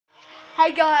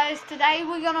Hey guys, today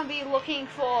we're gonna be looking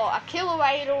for a killer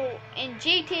whale in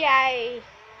GTA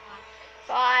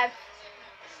 5.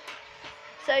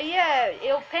 So yeah,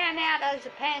 it'll pan out as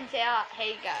it pans out.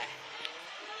 Here you go.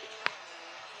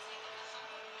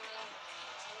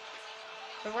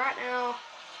 So right now,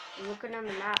 I'm looking on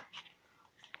the map.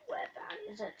 Where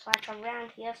that is? It's like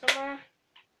around here somewhere.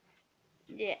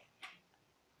 Yeah.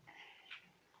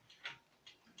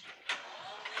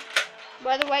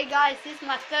 By the way guys, this is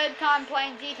my third time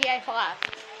playing GTA 5.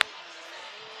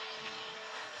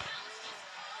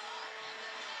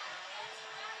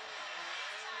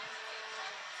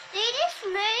 Do you just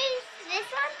move this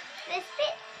one, this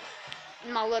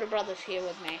bit? My little brother's here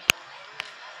with me.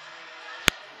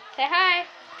 Say hi.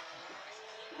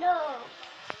 No.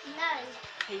 No.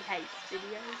 He hates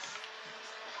videos.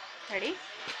 Ready?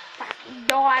 Fucking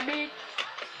die, bitch.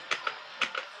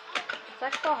 It's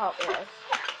like for Hot Wheels.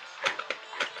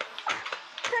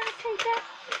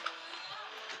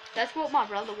 That's what my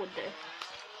brother would do.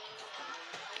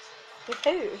 With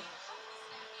who?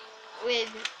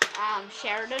 With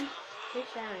Sheridan. Who's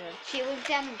Sheridan? She lives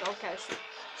down in Gold Coast.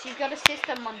 She's got a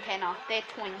sister, Montana. They're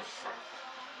twins.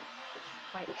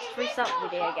 Wait, restart the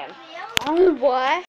video again. Oh, what?